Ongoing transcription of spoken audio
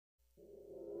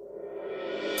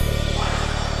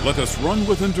Let us run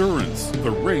with endurance the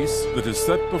race that is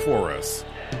set before us,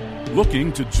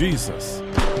 looking to Jesus,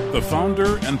 the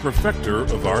founder and perfecter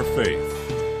of our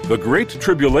faith. The Great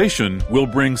Tribulation will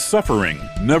bring suffering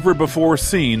never before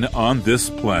seen on this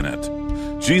planet.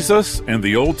 Jesus and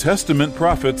the Old Testament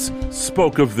prophets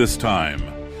spoke of this time.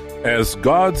 As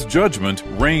God's judgment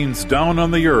rains down on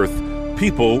the earth,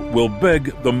 people will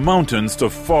beg the mountains to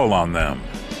fall on them.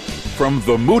 From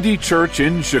the Moody Church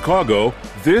in Chicago,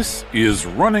 this is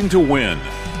Running to Win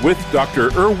with Dr.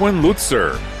 Erwin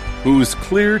Lutzer, whose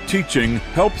clear teaching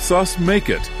helps us make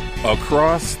it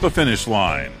across the finish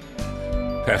line.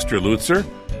 Pastor Lutzer,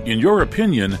 in your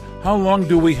opinion, how long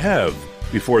do we have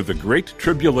before the Great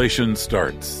Tribulation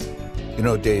starts? You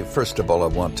know, Dave, first of all, I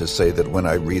want to say that when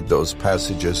I read those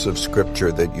passages of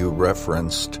Scripture that you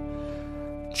referenced,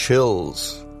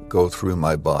 chills go through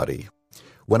my body.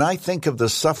 When I think of the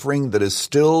suffering that is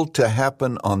still to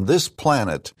happen on this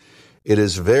planet, it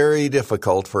is very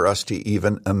difficult for us to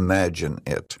even imagine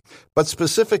it. But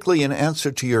specifically in answer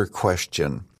to your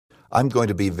question, I'm going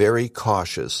to be very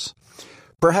cautious.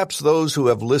 Perhaps those who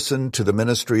have listened to the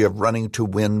ministry of Running to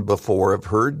Win before have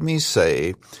heard me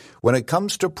say, when it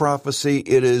comes to prophecy,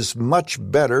 it is much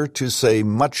better to say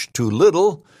much too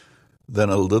little than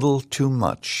a little too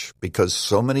much, because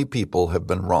so many people have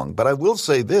been wrong. But I will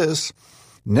say this,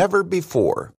 never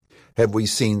before have we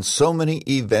seen so many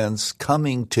events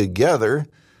coming together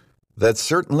that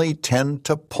certainly tend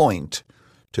to point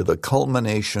to the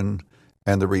culmination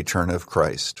and the return of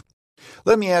Christ.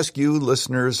 Let me ask you,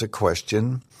 listeners, a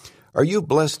question. Are you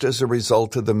blessed as a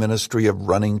result of the ministry of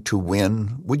Running to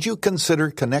Win? Would you consider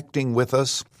connecting with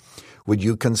us? Would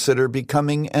you consider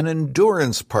becoming an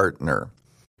endurance partner?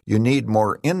 You need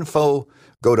more info?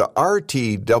 Go to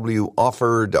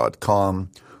rtwoffer.com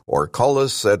or call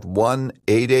us at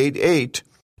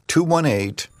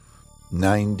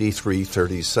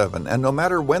 1-888-218-9337. And no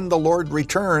matter when the Lord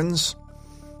returns,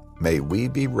 may we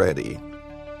be ready.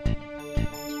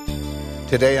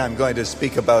 Today I'm going to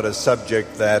speak about a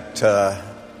subject that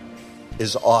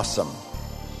is awesome.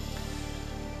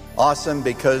 Awesome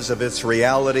because of its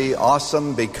reality,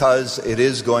 awesome because it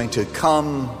is going to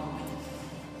come.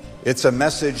 It's a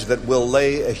message that will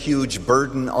lay a huge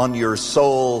burden on your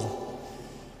soul.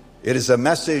 It is a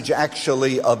message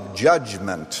actually of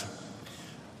judgment.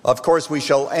 Of course, we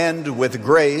shall end with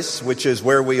grace, which is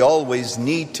where we always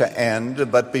need to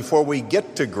end. But before we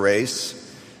get to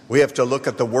grace, we have to look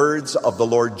at the words of the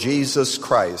Lord Jesus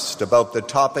Christ about the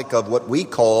topic of what we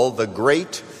call the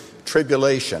Great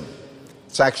Tribulation.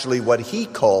 It's actually what he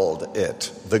called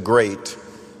it, the Great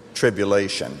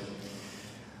Tribulation.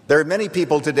 There are many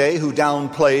people today who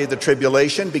downplay the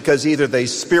tribulation because either they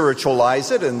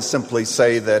spiritualize it and simply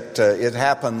say that it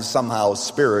happens somehow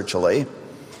spiritually.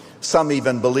 Some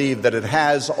even believe that it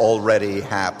has already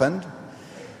happened.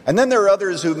 And then there are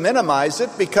others who minimize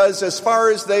it because as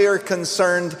far as they are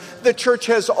concerned, the church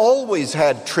has always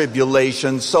had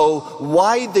tribulation, so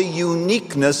why the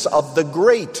uniqueness of the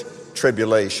Great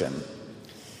Tribulation?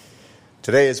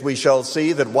 Today, as we shall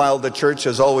see, that while the church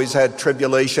has always had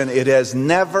tribulation, it has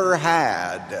never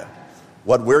had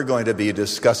what we're going to be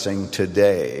discussing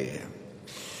today.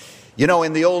 You know,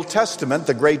 in the Old Testament,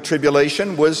 the Great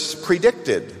Tribulation was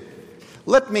predicted.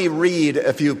 Let me read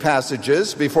a few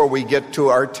passages before we get to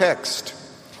our text.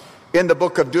 In the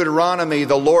book of Deuteronomy,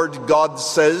 the Lord God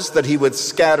says that he would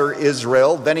scatter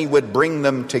Israel, then he would bring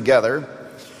them together.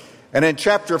 And in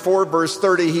chapter 4, verse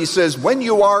 30, he says, when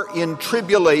you are in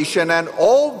tribulation and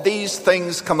all these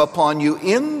things come upon you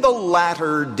in the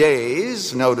latter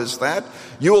days, notice that,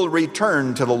 you will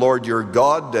return to the Lord your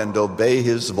God and obey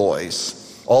his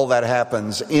voice. All that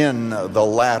happens in the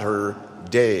latter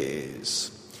days.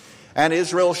 And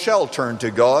Israel shall turn to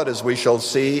God, as we shall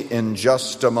see in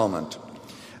just a moment.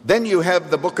 Then you have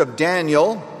the book of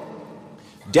Daniel.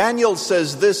 Daniel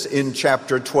says this in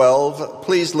chapter 12.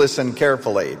 Please listen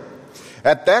carefully.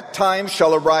 At that time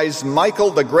shall arise Michael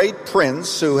the great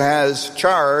prince, who has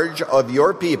charge of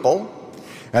your people,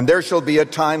 and there shall be a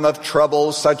time of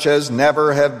trouble such as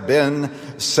never have been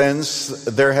since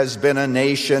there has been a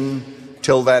nation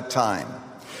till that time.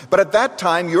 But at that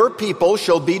time your people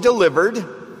shall be delivered,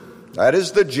 that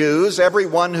is the Jews,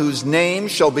 everyone whose name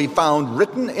shall be found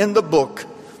written in the book.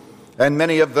 And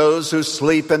many of those who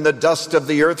sleep in the dust of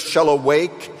the earth shall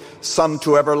awake, some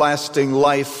to everlasting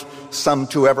life, some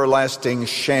to everlasting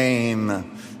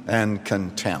shame and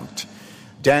contempt.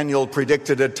 Daniel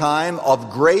predicted a time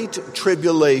of great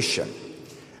tribulation,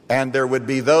 and there would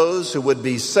be those who would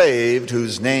be saved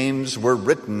whose names were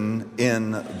written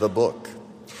in the book.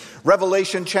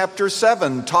 Revelation chapter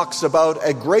 7 talks about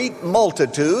a great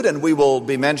multitude, and we will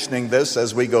be mentioning this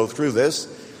as we go through this,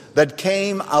 that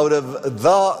came out of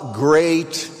the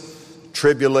great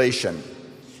tribulation.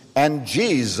 And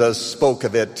Jesus spoke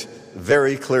of it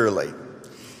very clearly.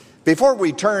 Before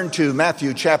we turn to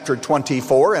Matthew chapter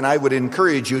 24, and I would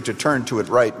encourage you to turn to it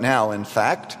right now, in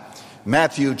fact,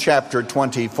 Matthew chapter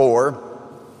 24,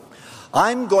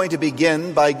 I'm going to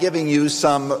begin by giving you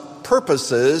some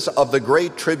purposes of the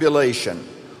Great Tribulation.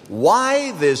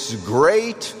 Why this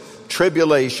great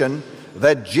tribulation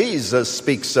that Jesus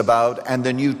speaks about and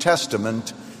the New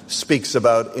Testament speaks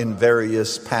about in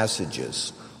various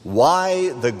passages. Why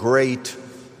the Great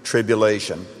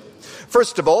Tribulation?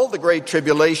 First of all, the Great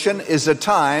Tribulation is a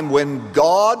time when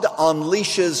God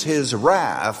unleashes his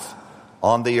wrath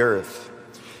on the earth.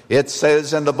 It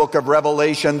says in the book of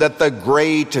Revelation that the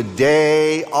great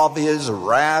day of his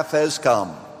wrath has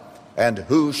come, and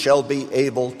who shall be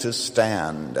able to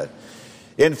stand?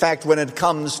 In fact, when it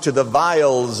comes to the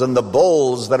vials and the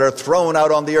bowls that are thrown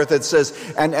out on the earth, it says,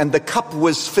 and the cup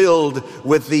was filled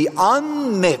with the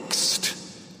unmixed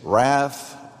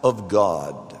wrath of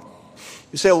God.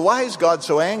 You say, well, why is God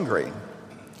so angry?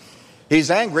 He's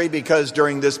angry because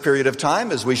during this period of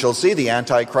time, as we shall see, the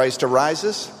Antichrist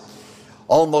arises.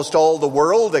 Almost all the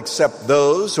world, except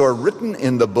those who are written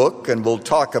in the book, and we'll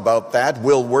talk about that,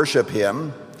 will worship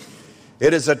him.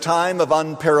 It is a time of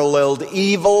unparalleled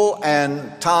evil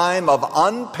and time of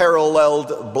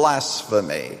unparalleled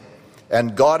blasphemy.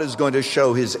 And God is going to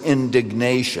show his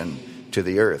indignation to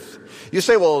the earth. You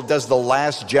say, well, does the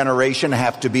last generation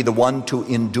have to be the one to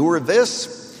endure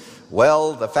this?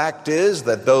 Well, the fact is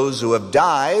that those who have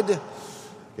died,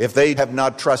 if they have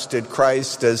not trusted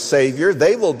Christ as Savior,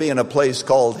 they will be in a place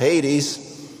called Hades,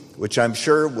 which I'm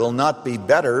sure will not be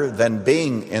better than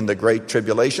being in the Great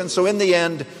Tribulation. So in the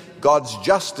end, God's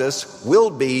justice will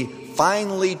be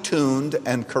finely tuned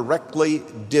and correctly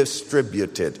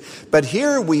distributed. But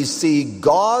here we see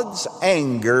God's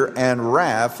anger and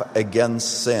wrath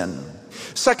against sin.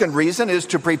 Second reason is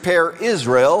to prepare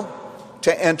Israel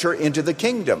to enter into the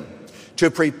kingdom. To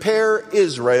prepare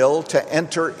Israel to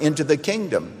enter into the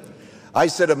kingdom. I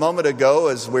said a moment ago,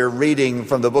 as we're reading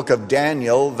from the book of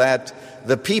Daniel, that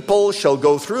the people shall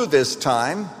go through this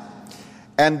time,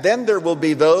 and then there will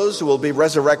be those who will be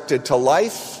resurrected to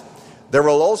life. There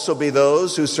will also be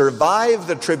those who survive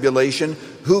the tribulation,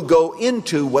 who go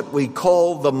into what we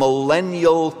call the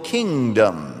millennial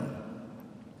kingdom.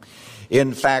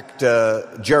 In fact,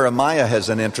 Jeremiah has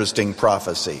an interesting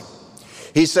prophecy.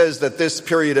 He says that this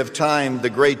period of time, the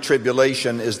Great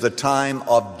Tribulation, is the time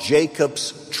of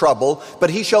Jacob's trouble, but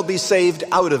he shall be saved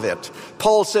out of it.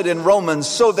 Paul said in Romans,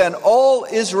 so then all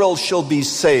Israel shall be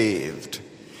saved.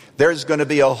 There's going to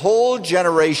be a whole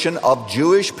generation of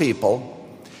Jewish people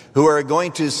who are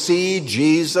going to see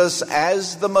Jesus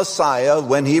as the Messiah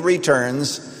when he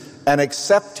returns and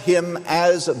accept him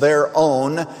as their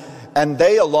own. And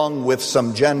they, along with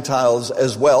some Gentiles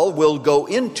as well, will go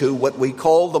into what we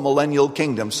call the millennial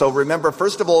kingdom. So remember,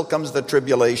 first of all comes the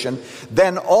tribulation.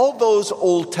 Then all those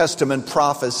Old Testament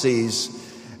prophecies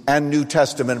and New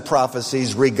Testament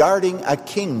prophecies regarding a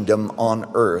kingdom on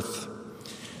earth.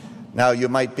 Now, you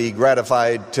might be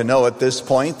gratified to know at this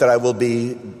point that I will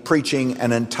be preaching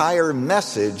an entire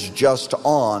message just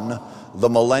on the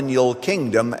millennial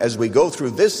kingdom as we go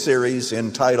through this series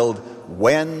entitled,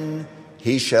 When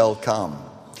He Shall Come.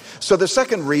 So the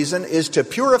second reason is to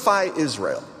purify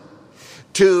Israel,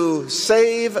 to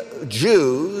save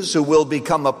Jews who will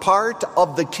become a part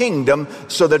of the kingdom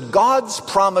so that God's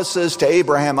promises to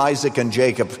Abraham, Isaac, and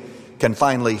Jacob can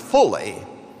finally fully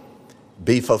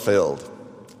be fulfilled.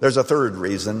 There's a third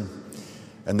reason,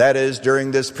 and that is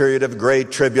during this period of great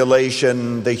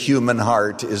tribulation, the human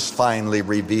heart is finally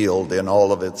revealed in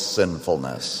all of its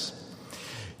sinfulness.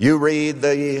 You read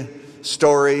the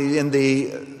story in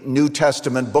the New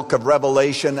Testament book of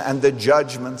Revelation and the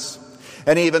judgments.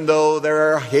 And even though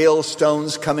there are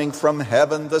hailstones coming from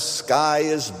heaven, the sky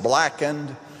is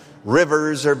blackened,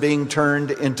 rivers are being turned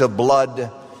into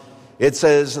blood, it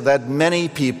says that many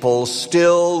people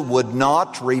still would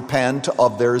not repent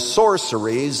of their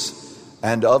sorceries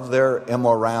and of their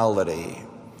immorality.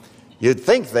 You'd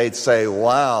think they'd say,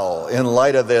 wow, in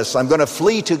light of this, I'm going to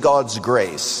flee to God's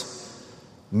grace.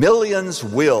 Millions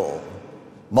will,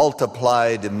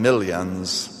 multiplied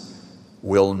millions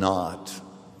will not.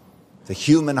 The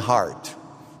human heart,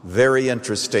 very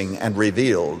interesting and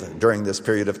revealed during this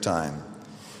period of time.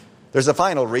 There's a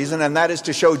final reason, and that is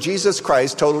to show Jesus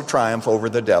Christ's total triumph over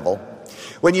the devil.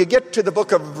 When you get to the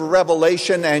book of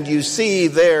Revelation and you see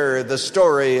there the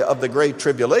story of the Great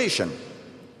Tribulation,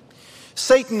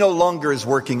 Satan no longer is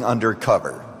working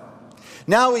undercover.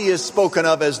 Now he is spoken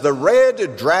of as the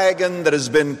red dragon that has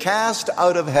been cast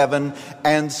out of heaven,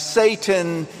 and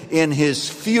Satan in his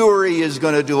fury is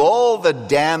going to do all the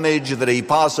damage that he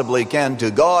possibly can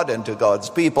to God and to God's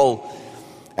people.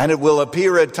 And it will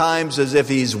appear at times as if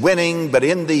he's winning, but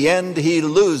in the end he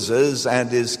loses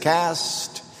and is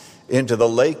cast into the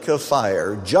lake of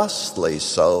fire, justly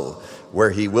so,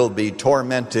 where he will be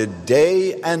tormented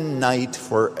day and night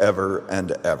forever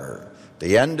and ever.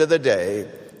 The end of the day,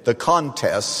 the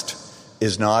contest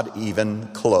is not even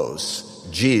close.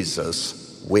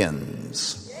 Jesus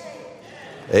wins.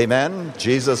 Amen.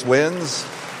 Jesus wins.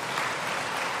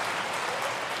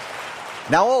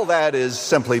 Now, all that is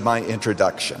simply my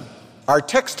introduction. Our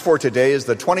text for today is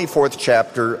the 24th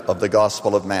chapter of the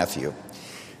Gospel of Matthew.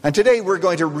 And today we're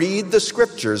going to read the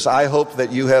scriptures. I hope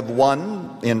that you have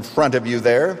one in front of you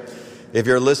there. If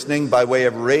you're listening by way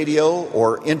of radio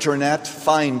or internet,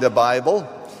 find a Bible.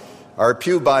 Our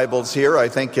pew Bibles here, I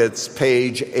think it's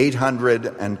page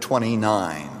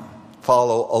 829.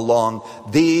 Follow along.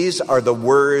 These are the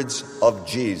words of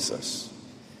Jesus.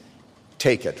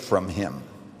 Take it from him.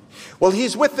 Well,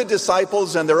 he's with the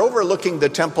disciples and they're overlooking the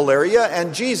temple area,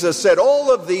 and Jesus said,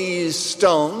 all of these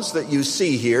stones that you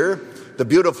see here, the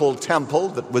beautiful temple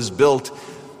that was built,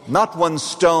 not one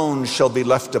stone shall be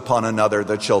left upon another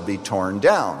that shall be torn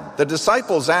down. The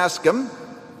disciples ask him,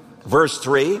 verse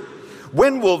 3,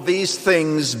 when will these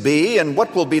things be, and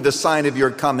what will be the sign of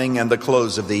your coming and the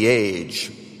close of the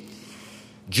age?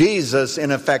 Jesus,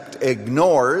 in effect,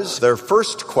 ignores their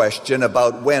first question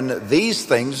about when these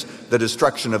things, the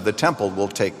destruction of the temple, will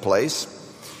take place.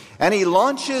 And he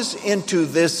launches into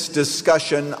this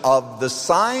discussion of the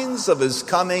signs of his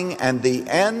coming and the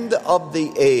end of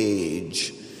the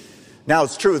age. Now,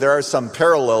 it's true, there are some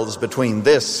parallels between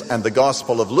this and the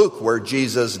Gospel of Luke, where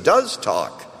Jesus does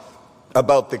talk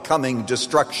about the coming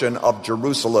destruction of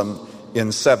Jerusalem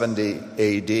in 70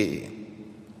 A.D.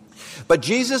 But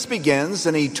Jesus begins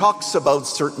and he talks about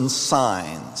certain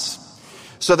signs.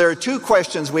 So there are two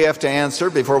questions we have to answer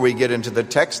before we get into the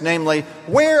text, namely,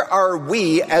 where are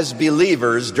we as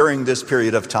believers during this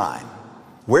period of time?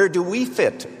 Where do we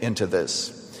fit into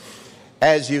this?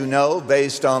 As you know,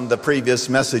 based on the previous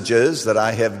messages that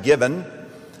I have given,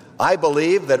 I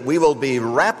believe that we will be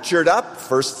raptured up,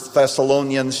 1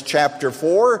 Thessalonians chapter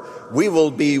 4. We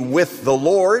will be with the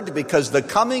Lord because the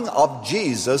coming of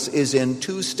Jesus is in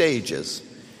two stages.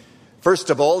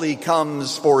 First of all, he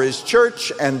comes for his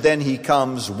church, and then he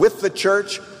comes with the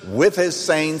church, with his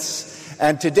saints.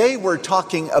 And today we're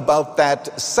talking about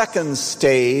that second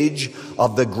stage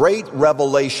of the great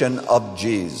revelation of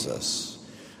Jesus.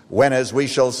 When, as we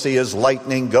shall see, as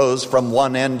lightning goes from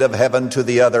one end of heaven to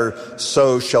the other,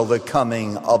 so shall the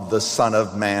coming of the Son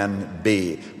of Man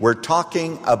be. We're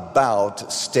talking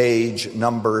about stage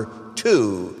number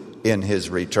 2 in his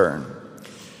return.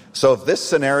 So if this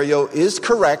scenario is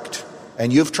correct,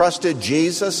 and you've trusted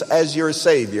Jesus as your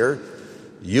Savior,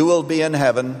 you will be in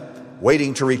heaven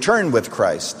waiting to return with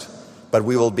Christ, but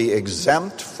we will be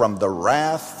exempt from the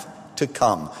wrath to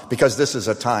come, because this is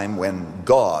a time when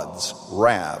God's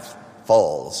wrath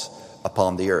falls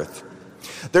upon the earth.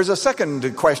 There's a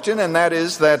second question, and that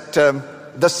is that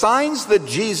the signs that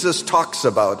Jesus talks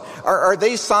about, are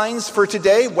they signs for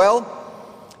today? Well,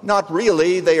 not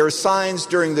really. They are signs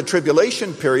during the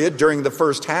tribulation period, during the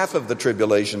first half of the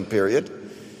tribulation period.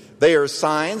 They are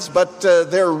signs, but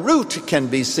their root can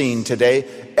be seen today.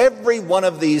 Every one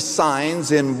of these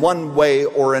signs, in one way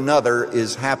or another,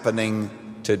 is happening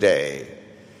today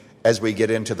as we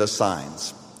get into the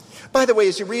signs. By the way,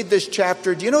 as you read this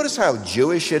chapter, do you notice how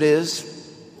Jewish it is?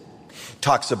 It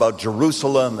talks about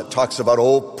Jerusalem. It talks about,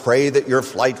 oh, pray that your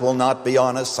flight will not be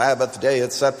on a Sabbath day,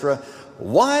 etc.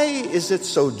 Why is it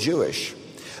so Jewish?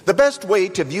 The best way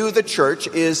to view the church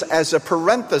is as a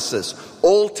parenthesis.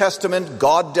 Old Testament,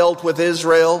 God dealt with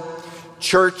Israel.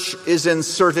 Church is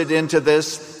inserted into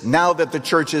this. Now that the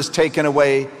church is taken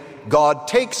away, God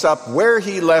takes up where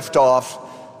he left off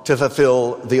to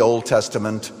fulfill the Old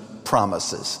Testament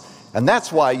promises. And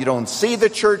that's why you don't see the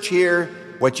church here.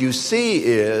 What you see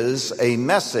is a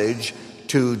message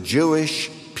to Jewish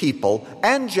people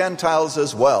and Gentiles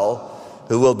as well,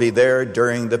 who will be there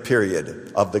during the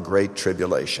period of the Great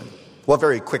Tribulation. Well,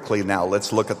 very quickly now,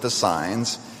 let's look at the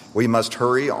signs. We must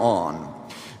hurry on.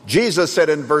 Jesus said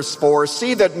in verse 4,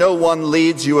 see that no one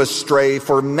leads you astray,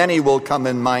 for many will come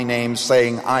in my name,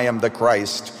 saying, I am the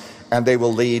Christ, and they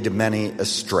will lead many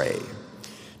astray.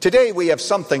 Today we have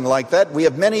something like that. We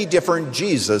have many different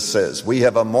Jesuses. We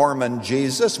have a Mormon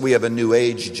Jesus. We have a New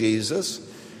Age Jesus.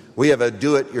 We have a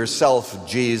do-it-yourself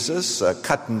Jesus, a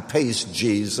cut-and-paste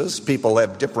Jesus. People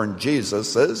have different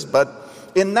Jesuses, but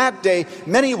In that day,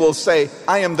 many will say,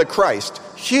 I am the Christ.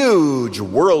 Huge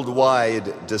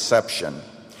worldwide deception.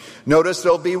 Notice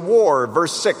there'll be war.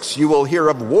 Verse 6, you will hear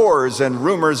of wars and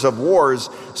rumors of wars.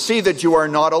 See that you are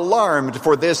not alarmed,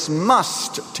 for this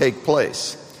must take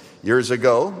place. Years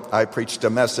ago, I preached a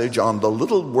message on the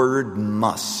little word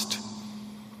must.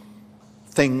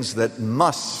 Things that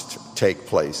must take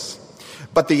place.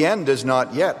 But the end is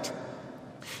not yet.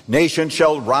 Nation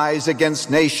shall rise against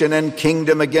nation and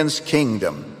kingdom against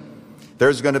kingdom.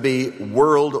 There's going to be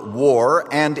world war,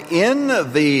 and in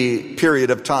the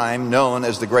period of time known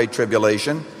as the Great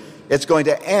Tribulation, it's going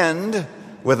to end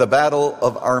with a battle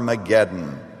of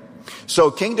Armageddon.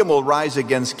 So kingdom will rise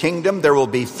against kingdom. There will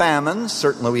be famines.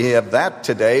 Certainly we have that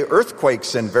today.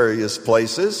 Earthquakes in various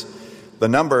places. The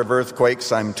number of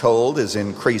earthquakes, I'm told, is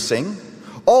increasing.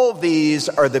 All these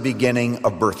are the beginning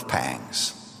of birth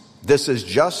pangs. This is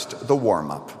just the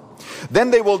warm-up.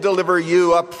 Then they will deliver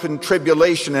you up in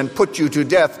tribulation and put you to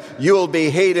death. You will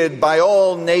be hated by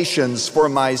all nations for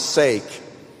my sake.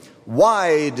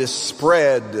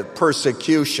 Widespread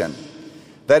persecution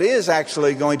that is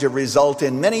actually going to result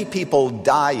in many people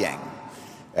dying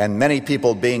and many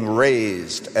people being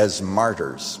raised as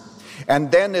martyrs.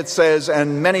 And then it says,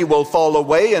 and many will fall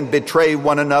away and betray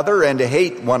one another and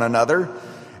hate one another.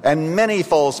 And many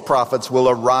false prophets will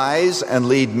arise and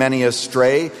lead many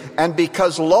astray. And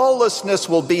because lawlessness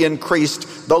will be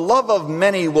increased, the love of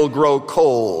many will grow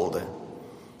cold.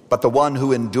 But the one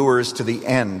who endures to the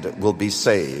end will be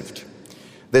saved.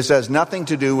 This has nothing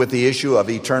to do with the issue of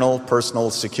eternal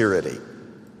personal security.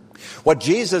 What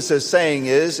Jesus is saying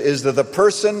is that the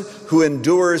person who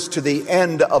endures to the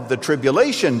end of the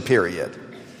tribulation period,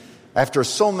 after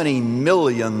so many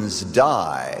millions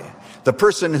die, the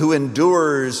person who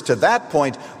endures to that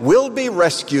point will be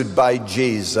rescued by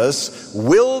Jesus,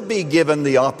 will be given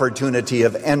the opportunity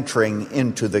of entering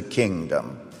into the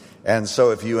kingdom. And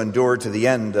so if you endure to the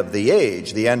end of the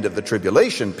age, the end of the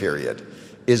tribulation period,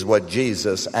 is what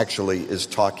Jesus actually is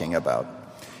talking about.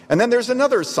 And then there's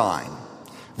another sign.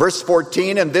 Verse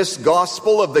 14, and this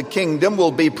gospel of the kingdom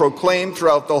will be proclaimed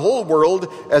throughout the whole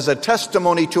world as a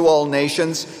testimony to all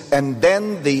nations, and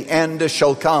then the end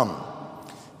shall come.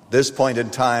 This point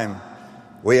in time,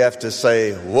 we have to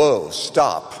say, whoa,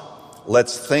 stop.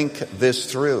 Let's think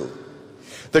this through.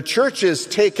 The church is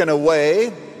taken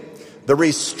away. The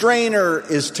restrainer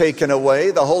is taken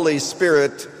away. The Holy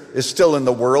Spirit is still in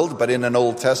the world, but in an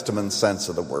Old Testament sense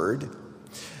of the word.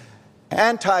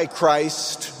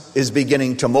 Antichrist is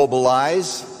beginning to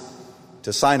mobilize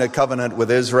to sign a covenant with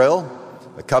Israel,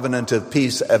 a covenant of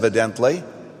peace evidently.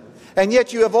 And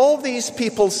yet you have all these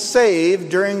people saved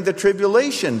during the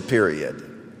tribulation period.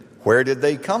 Where did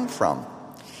they come from?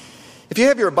 If you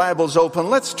have your Bibles open,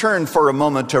 let's turn for a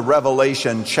moment to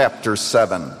Revelation chapter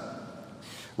 7.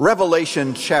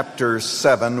 Revelation chapter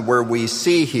 7, where we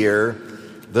see here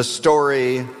the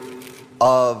story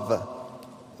of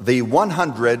the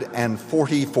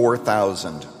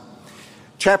 144,000.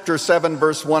 Chapter 7,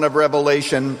 verse 1 of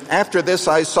Revelation, after this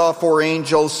I saw 4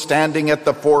 angels standing at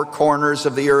the 4 corners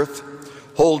of the earth,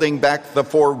 holding back the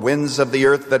 4 winds of the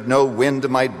earth, that no wind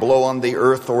might blow on the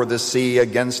earth or the sea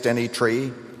against any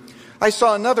tree. I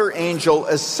saw another angel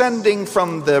ascending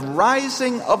from the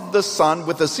rising of the sun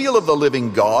with the seal of the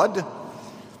living God.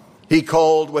 He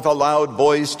called with a loud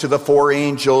voice to the 4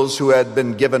 angels who had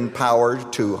been given power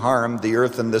to harm the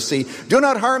earth and the sea. Do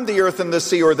not harm the earth and the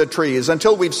sea or the trees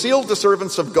until we've sealed the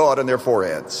servants of God on their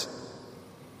foreheads.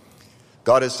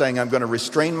 God is saying, I'm going to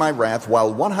restrain my wrath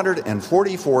while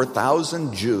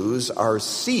 144,000 Jews are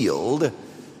sealed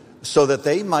so that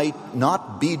they might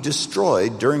not be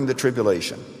destroyed during the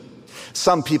tribulation.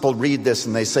 Some people read this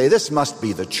and they say, this must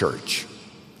be the church.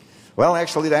 Well,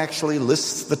 actually, it actually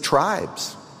lists the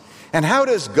tribes. And how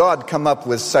does God come up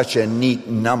with such a neat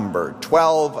number,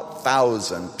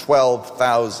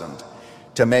 12,000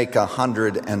 to make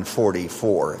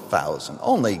 144,000?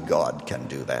 Only God can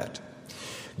do that.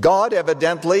 God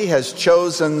evidently has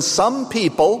chosen some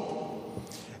people,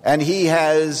 and he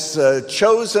has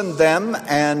chosen them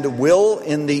and will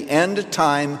in the end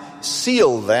time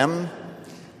seal them,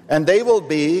 and they will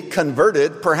be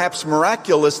converted, perhaps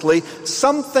miraculously,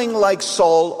 something like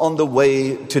Saul on the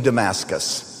way to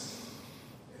Damascus.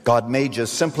 God may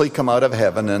just simply come out of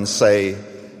heaven and say,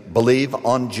 believe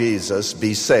on Jesus,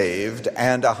 be saved,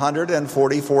 and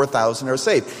 144,000 are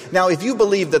saved. Now, if you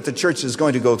believe that the church is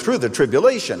going to go through the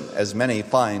tribulation, as many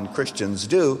fine Christians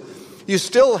do, you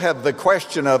still have the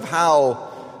question of how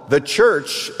the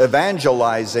church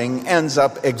evangelizing ends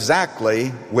up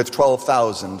exactly with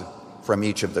 12,000 from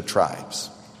each of the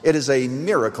tribes. It is a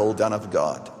miracle done of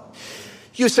God.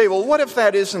 You say, well, what if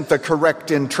that isn't the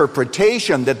correct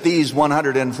interpretation, that these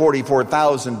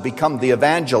 144,000 become the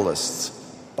evangelists?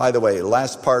 By the way,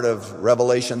 last part of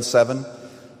Revelation 7,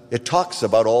 it talks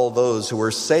about all those who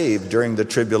were saved during the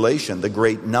tribulation, the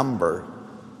great number,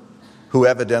 who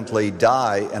evidently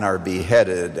die and are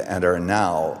beheaded and are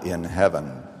now in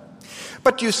heaven.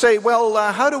 But you say, well,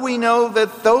 how do we know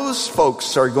that those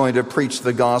folks are going to preach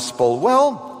the gospel?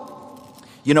 Well,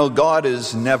 you know, God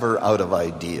is never out of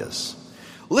ideas.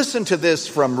 Listen to this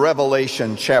from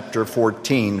Revelation chapter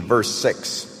 14, verse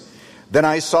 6. Then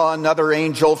I saw another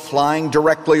angel flying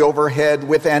directly overhead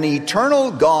with an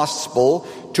eternal gospel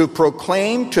to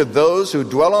proclaim to those who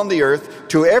dwell on the earth,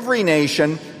 to every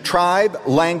nation, tribe,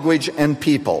 language, and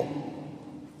people.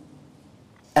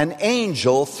 An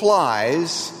angel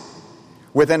flies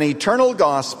with an eternal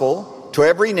gospel to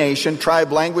every nation,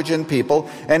 tribe, language, and people,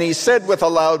 and he said with a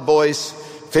loud voice,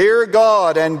 "Fear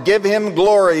God and give him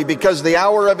glory, because the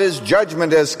hour of his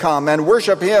judgment has come, and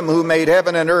worship him who made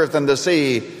heaven and earth and the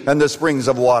sea and the springs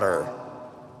of water."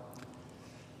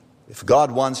 If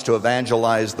God wants to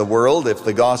evangelize the world, if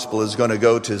the gospel is going to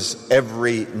go to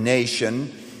every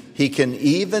nation, he can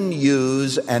even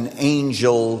use an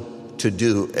angel to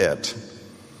do it.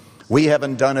 We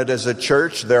haven't done it as a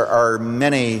church. There are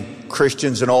many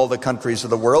Christians in all the countries of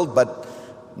the world, but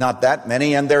not that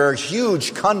many. And there are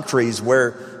huge countries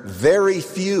where very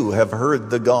few have heard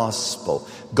the gospel.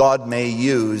 God may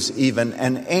use even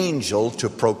an angel to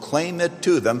proclaim it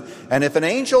to them. And if an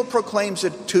angel proclaims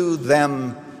it to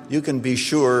them, you can be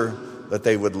sure that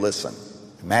they would listen.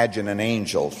 Imagine an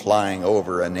angel flying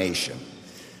over a nation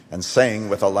and saying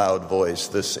with a loud voice,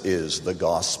 "This is the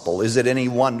gospel." Is it any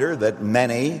wonder that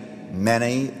many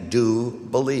do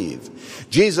believe?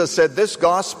 Jesus said this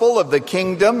gospel of the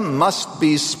kingdom must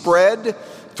be spread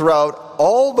throughout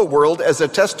all the world as a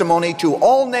testimony to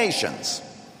all nations.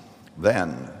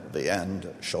 Then the end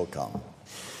shall come.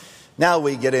 Now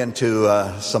we get into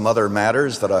some other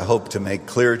matters that I hope to make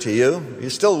clear to you. You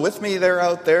still with me there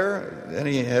out there?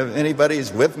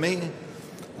 Anybody's with me?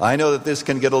 I know that this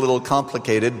can get a little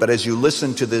complicated, but as you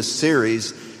listen to this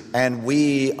series, and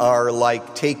we are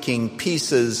like taking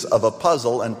pieces of a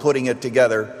puzzle and putting it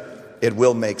together, it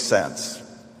will make sense.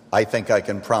 I think I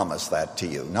can promise that to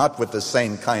you. Not with the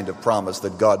same kind of promise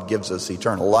that God gives us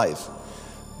eternal life,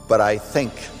 but I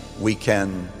think we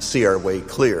can see our way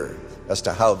clear as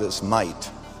to how this might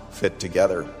fit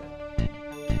together.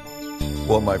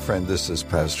 Well, my friend, this is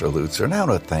Pastor Lutzer, and I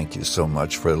want to thank you so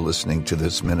much for listening to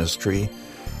this ministry.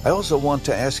 I also want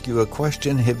to ask you a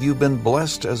question. Have you been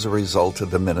blessed as a result of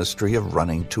the ministry of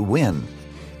Running to Win?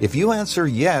 If you answer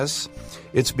yes,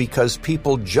 it's because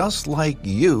people just like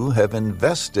you have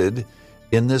invested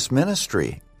in this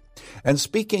ministry. And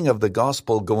speaking of the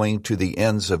gospel going to the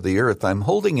ends of the earth, I'm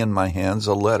holding in my hands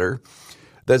a letter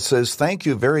that says, "Thank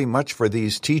you very much for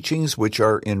these teachings which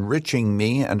are enriching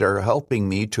me and are helping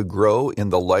me to grow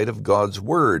in the light of God's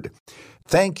Word.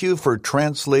 Thank you for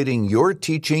translating your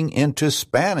teaching into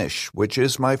Spanish, which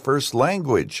is my first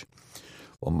language."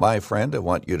 Well, my friend, I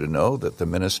want you to know that the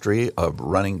ministry of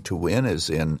Running to Win is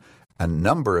in a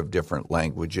number of different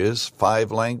languages, 5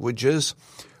 languages.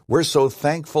 We're so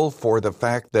thankful for the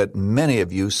fact that many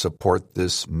of you support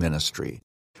this ministry.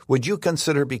 Would you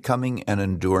consider becoming an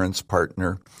endurance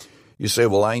partner? You say,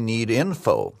 well, I need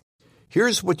info.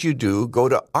 Here's what you do. Go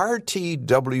to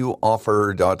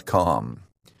rtwoffer.com.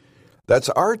 That's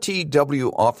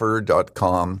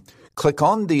rtwoffer.com. Click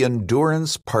on the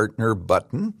Endurance Partner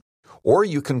button, or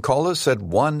you can call us at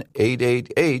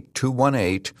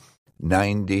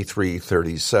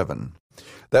 1-888-218-9337.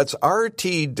 That's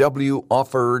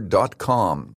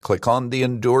rtwoffer.com. Click on the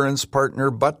Endurance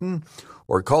Partner button,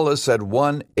 or call us at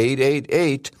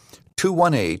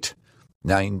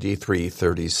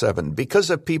 1-888-218-9337. Because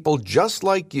of people just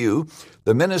like you,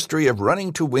 the ministry of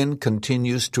Running to Win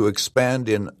continues to expand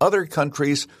in other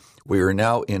countries. We are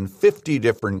now in 50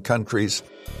 different countries,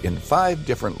 in 5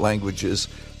 different languages.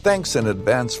 Thanks in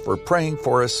advance for praying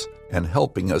for us and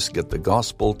helping us get the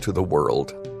gospel to the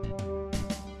world.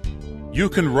 You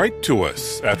can write to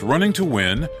us at Running to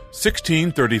Win,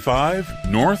 1635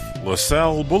 North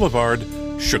LaSalle Boulevard,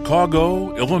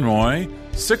 Chicago, Illinois,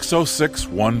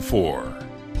 60614.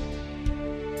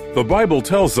 The Bible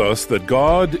tells us that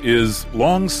God is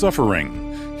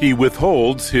long-suffering. He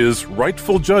withholds his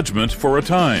rightful judgment for a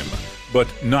time, but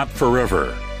not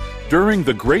forever. During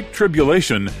the Great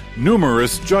Tribulation,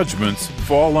 numerous judgments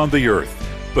fall on the earth,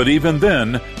 but even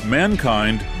then,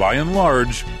 mankind, by and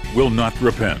large, will not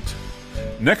repent.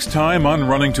 Next time on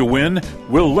Running to Win,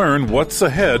 we'll learn what's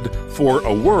ahead for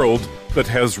a world that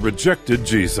has rejected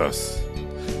Jesus.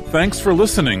 Thanks for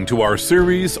listening to our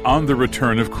series on the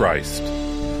return of Christ.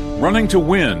 Running to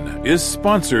Win is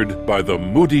sponsored by the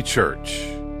Moody Church.